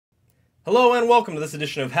Hello and welcome to this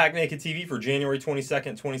edition of Hack Naked TV for January 22nd,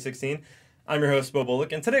 2016. I'm your host, Beau,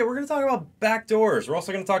 and today we're going to talk about backdoors. We're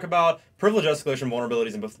also going to talk about privilege escalation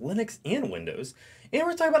vulnerabilities in both Linux and Windows. And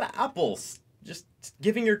we're talking about Apple just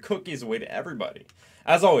giving your cookies away to everybody.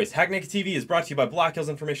 As always, Hack Naked TV is brought to you by Black Hills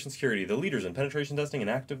Information Security, the leaders in penetration testing and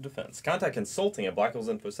active defense. Contact consulting at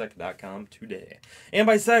blackhillsinfosec.com today. And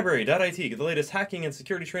by Cybrary.it, get the latest hacking and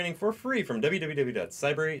security training for free from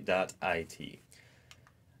www.cybrary.it.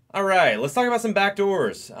 All right, let's talk about some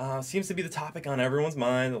backdoors. Seems to be the topic on everyone's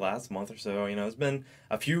mind the last month or so. There's been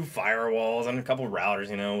a few firewalls and a couple routers,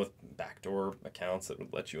 with backdoor accounts that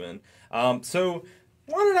would let you in. So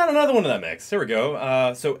wanted to add another one to that mix. Here we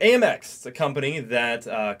go. So AMX, it's a company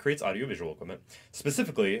that creates audiovisual equipment.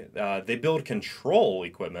 Specifically, they build control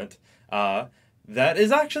equipment that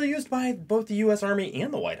is actually used by both the U.S. Army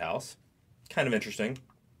and the White House. Kind of interesting.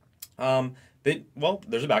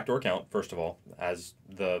 There's a backdoor account, first of all, as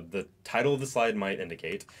the title of the slide might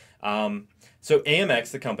indicate. So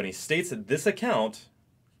AMX, the company, states that this account,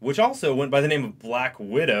 which also went by the name of Black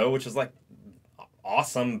Widow, which is like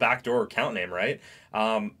awesome backdoor account name, right?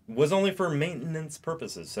 Was only for maintenance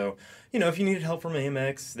purposes. So, if you needed help from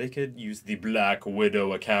AMX, they could use the Black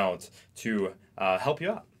Widow account to help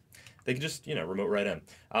you out. They could just, remote right in.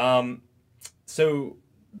 So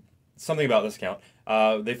something about this account.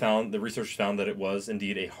 The researchers found that it was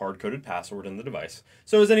indeed a hard-coded password in the device.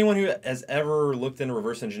 So as anyone who has ever looked into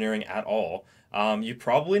reverse engineering at all, you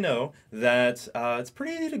probably know that it's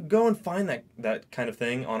pretty easy to go and find that kind of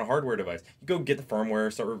thing on a hardware device. You go get the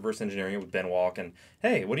firmware, start reverse engineering it with benwalk, and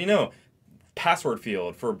hey, what do you know? Password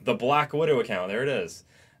field for the Black Widow account. There it is.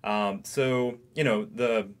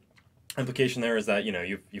 The implication there is that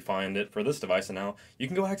you find it for this device, and now you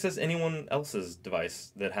can go access anyone else's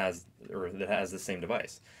device that has the same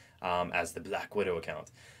device as the Black Widow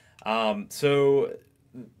account. So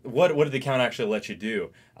what did the account actually let you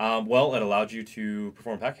do? Well, it allowed you to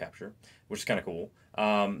perform packet capture, which is kind of cool.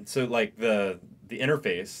 So like the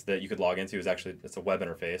interface that you could log into it's a web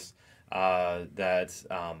interface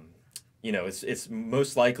it's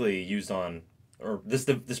most likely used on, or this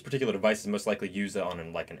particular device is most likely used on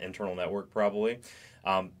an internal network, probably.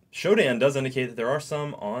 Shodan does indicate that there are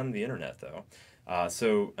some on the internet, though.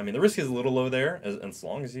 So the risk is a little low there, as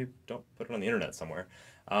long as you don't put it on the internet somewhere.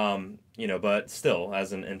 But still,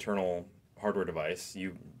 as an internal hardware device,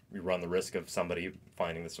 you run the risk of somebody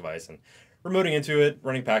finding this device and remoting into it,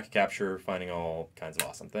 running packet capture, finding all kinds of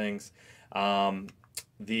awesome things.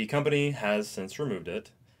 The company has since removed it.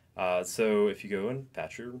 So if you go and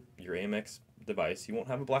patch your AMX device, you won't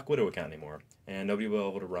have a Black Widow account anymore, and nobody will be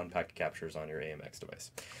able to run packet captures on your AMX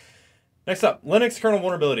device. Next up, Linux kernel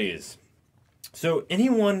vulnerabilities. So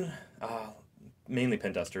anyone, mainly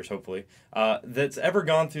pen testers, hopefully, that's ever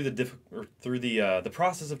gone through the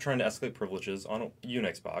process of trying to escalate privileges on a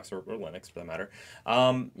Unix box or Linux for that matter,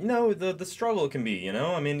 the struggle it can be.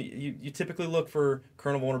 You typically look for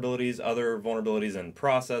kernel vulnerabilities, other vulnerabilities in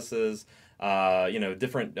processes,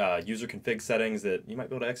 different user config settings that you might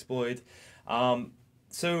be able to exploit.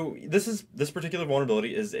 So this particular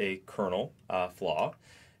vulnerability is a kernel flaw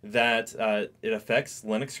that it affects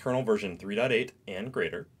Linux kernel version 3.8 and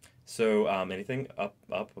greater. So anything up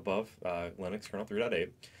above Linux kernel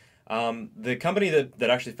 3.8. The company that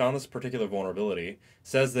actually found this particular vulnerability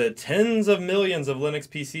says that tens of millions of Linux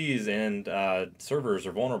PCs and servers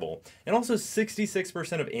are vulnerable, and also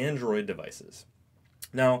 66% of Android devices.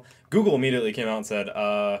 Now, Google immediately came out and said,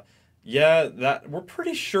 we're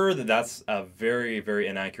pretty sure that's a very, very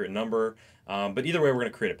inaccurate number. But either way, we're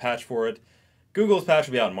going to create a patch for it. Google's patch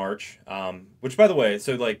will be out in March, which, by the way,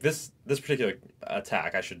 so like this particular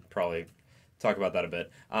attack, I should probably talk about that a bit.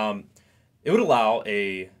 It would allow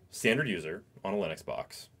a standard user on a Linux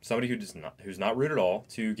box, somebody who's not root at all,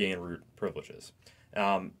 to gain root privileges.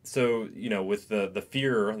 With the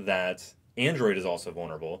fear that Android is also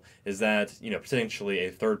vulnerable, is that potentially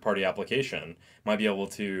a third-party application might be able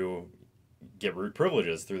to get root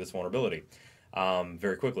privileges through this vulnerability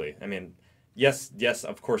very quickly. Yes,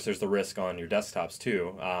 of course, there's the risk on your desktops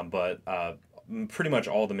too, but pretty much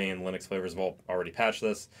all the main Linux flavors have already patched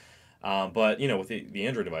this. But with the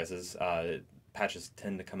Android devices, patches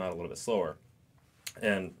tend to come out a little bit slower.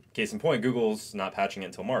 And case in point, Google's not patching it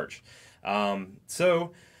until March.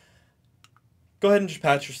 So go ahead and just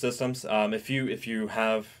patch your systems. If you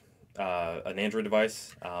have an Android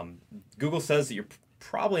device, Google says that you're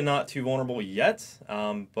probably not too vulnerable yet,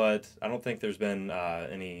 but I don't think there's been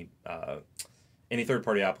any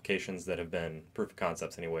third-party applications that have been proof of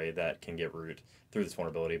concepts anyway that can get root through this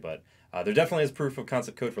vulnerability. But there definitely is proof of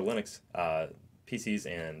concept code for Linux PCs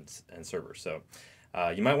and servers. So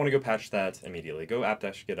you might want to go patch that immediately. Go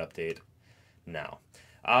apt-get update now.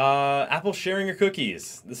 Apple sharing your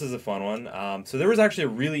cookies. This is a fun one. So there was actually a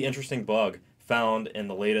really interesting bug found in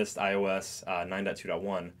the latest iOS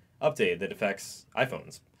 9.2.1 update that affects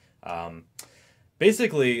iPhones. Um,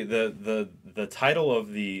 Basically, the title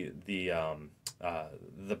of the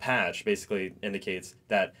patch basically indicates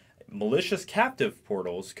that malicious captive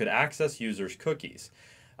portals could access users' cookies.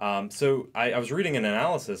 So I was reading an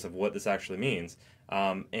analysis of what this actually means,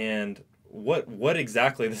 and what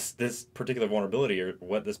exactly this particular vulnerability, or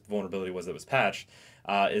what this vulnerability was that was patched,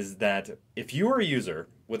 is that if you are a user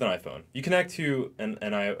with an iPhone, you connect to an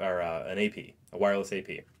AP, a wireless AP,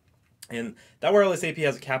 and that wireless AP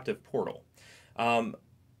has a captive portal.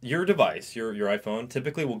 Your device, your iPhone,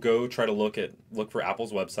 typically will go try to look for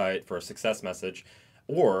Apple's website for a success message,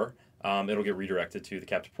 or it'll get redirected to the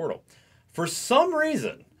captive portal. For some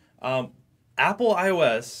reason, Apple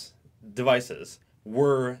iOS devices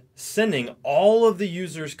were sending all of the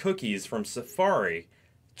users' cookies from Safari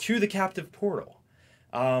to the captive portal.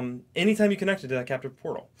 Anytime you connected to that captive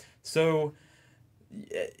portal. So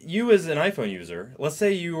you as an iPhone user, let's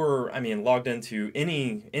say you were, logged into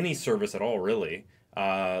any service at all, really.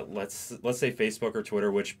 Let's say Facebook or Twitter,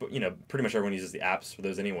 which pretty much everyone uses the apps for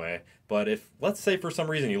those anyway. But if let's say for some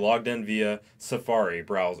reason you logged in via Safari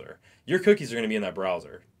browser, your cookies are going to be in that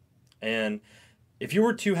browser, and if you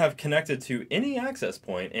were to have connected to any access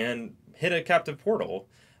point and hit a captive portal,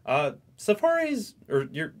 Safari's or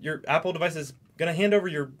your Apple device is going to hand over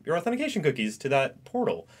your authentication cookies to that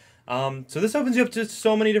portal. So this opens you up to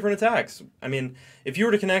so many different attacks. If you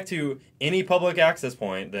were to connect to any public access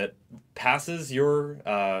point that passes you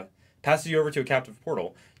over to a captive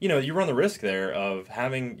portal, you run the risk there of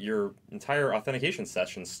having your entire authentication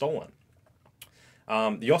session stolen.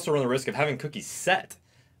 You also run the risk of having cookies set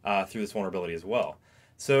through this vulnerability as well.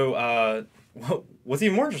 So what's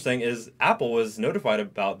even more interesting is Apple was notified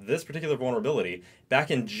about this particular vulnerability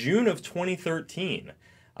back in June of 2013.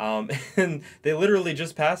 And they literally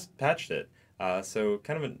just patched it. So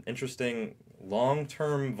kind of an interesting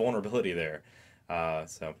long-term vulnerability there.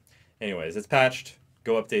 So anyways, it's patched.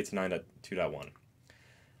 Go update to 9.2.1.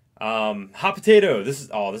 Hot potato. This is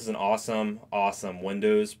an awesome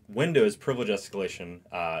Windows privilege escalation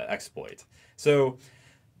exploit. So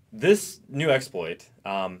this new exploit,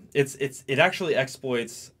 it actually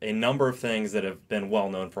exploits a number of things that have been well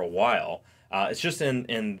known for a while. It's just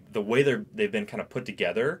in the way they've been kind of put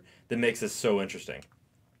together that makes this so interesting.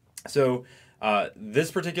 So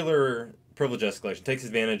this particular privilege escalation takes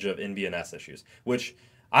advantage of NBNS issues, which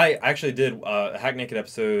I actually did a Hack Naked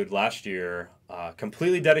episode last year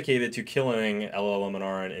completely dedicated to killing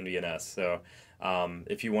LLMNR and NBNS. So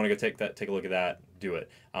if you want to go take a look at that, do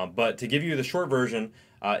it. But to give you the short version,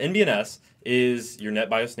 NBNS is your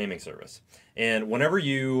NetBIOS naming service. And whenever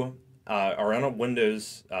you are on a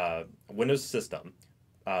Windows system,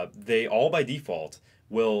 they all by default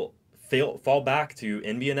will fall back to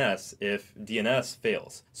NBNS if DNS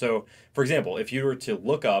fails. So, for example, if you were to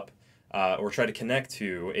look up or try to connect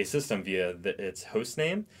to a system via its host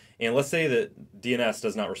name, and let's say that DNS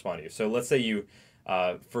does not respond to you. So let's say you,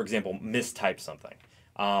 for example, mistype something.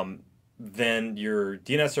 Then your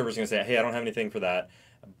DNS server is going to say, hey, I don't have anything for that.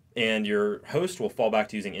 And your host will fall back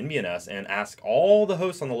to using NBNS and ask all the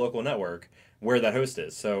hosts on the local network where that host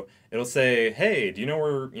is. So it'll say, hey, do you know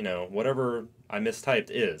where, whatever I mistyped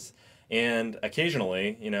is? And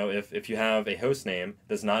occasionally, if you have a host name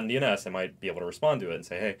that's not in DNS, it might be able to respond to it and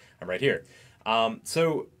say, hey, I'm right here.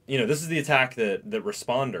 So, this is the attack that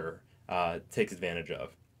Responder takes advantage of.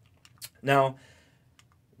 Now,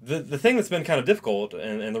 the thing that's been kind of difficult,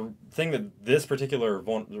 and the thing that this particular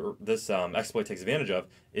exploit takes advantage of,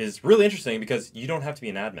 is really interesting because you don't have to be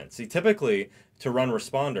an admin. See, typically to run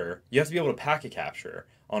Responder, you have to be able to packet capture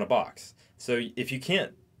on a box. So if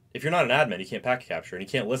you're not an admin, you can't packet capture, and you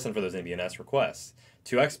can't listen for those NBNS requests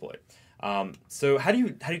to exploit. So how do you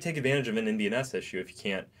take advantage of an NBNS issue if you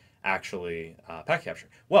can't actually packet capture?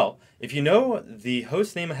 Well, if you know the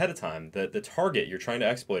host name ahead of time, that the target you're trying to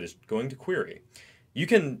exploit is going to query, you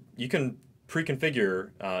can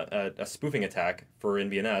pre-configure a spoofing attack for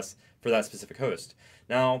NBNS for that specific host.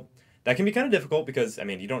 Now, that can be kind of difficult because,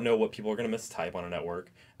 you don't know what people are going to mistype on a network.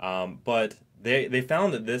 But they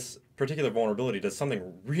found that this particular vulnerability does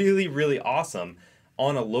something really, really awesome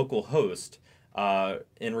on a local host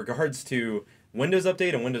in regards to Windows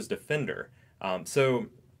Update and Windows Defender. So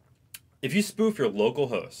if you spoof your local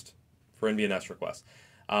host for NBNS requests,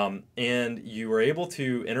 and you were able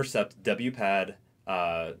to intercept WPAD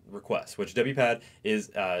requests, which WPAD is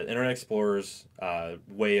Internet Explorer's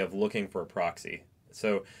way of looking for a proxy.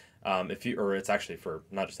 So it's actually for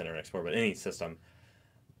not just Internet Explorer, but any system.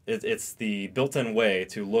 it's the built-in way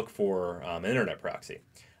to look for an internet proxy.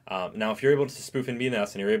 Now, if you're able to spoof in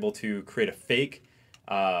BNS and you're able to create a fake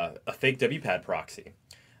WPAD proxy,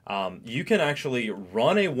 you can actually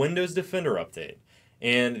run a Windows Defender update,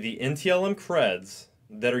 and the NTLM creds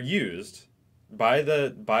that are used by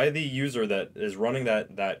the user that is running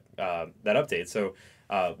that update. So,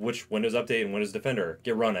 which Windows Update and Windows Defender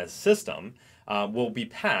get run as system will be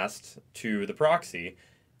passed to the proxy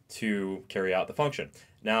to carry out the function.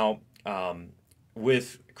 Now,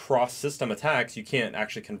 with cross-system attacks, you can't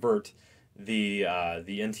actually convert the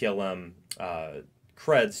NTLM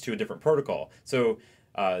creds to a different protocol. So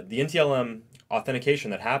the NTLM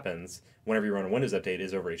authentication that happens whenever you run a Windows update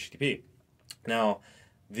is over HTTP. Now,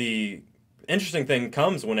 the interesting thing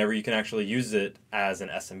comes whenever you can actually use it as an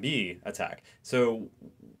SMB attack. So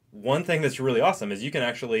one thing that's really awesome is you can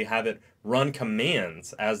actually have it run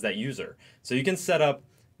commands as that user. So you can set up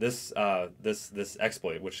this this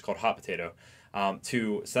exploit, which is called Hot Potato,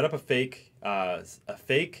 to set up a fake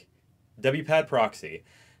WPAD proxy,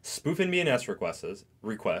 spoof in BNS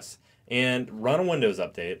requests, and run a Windows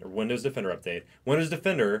update or Windows Defender update. Windows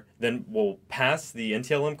Defender then will pass the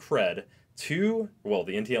NTLM cred to, well,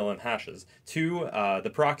 the NTLM hashes to the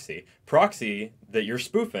proxy that you're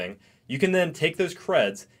spoofing. You can then take those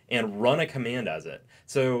creds and run a command as it.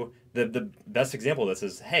 So the best example of this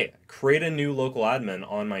is, hey, create a new local admin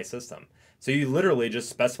on my system. So you literally just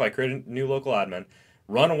specify create a new local admin,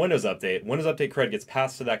 run a Windows update cred gets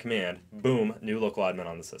passed to that command, boom, new local admin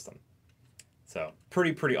on the system. So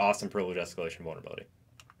pretty awesome privilege escalation vulnerability.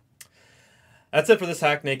 That's it for this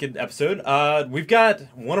Hack Naked episode. We've got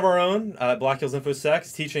one of our own, Black Hills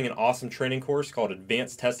InfoSec, teaching an awesome training course called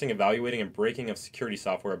Advanced Testing, Evaluating, and Breaking of Security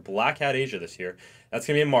Software at Blackhat Asia this year. That's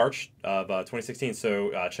going to be in March of 2016,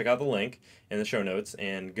 so check out the link in the show notes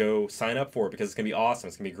and go sign up for it because it's going to be awesome.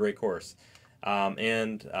 It's going to be a great course.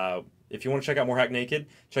 If you want to check out more Hack Naked,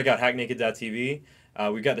 check out hacknaked.tv.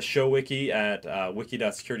 We've got the show wiki at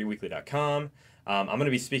wiki.securityweekly.com. I'm going to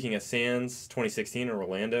be speaking at SANS 2016 in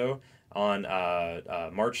Orlando on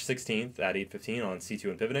March 16th at 8:15 on C2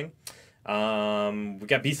 and pivoting. We've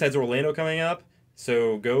got BSides Orlando coming up,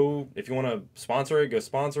 so go, if you want to sponsor it, go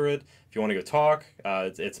sponsor it. If you want to go talk,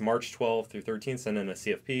 it's March 12th through 13th, send in a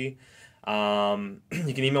CFP.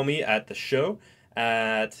 You can email me at the show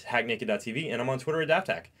at hacknaked.tv, and I'm on Twitter at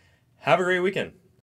DaftHack. Have a great weekend.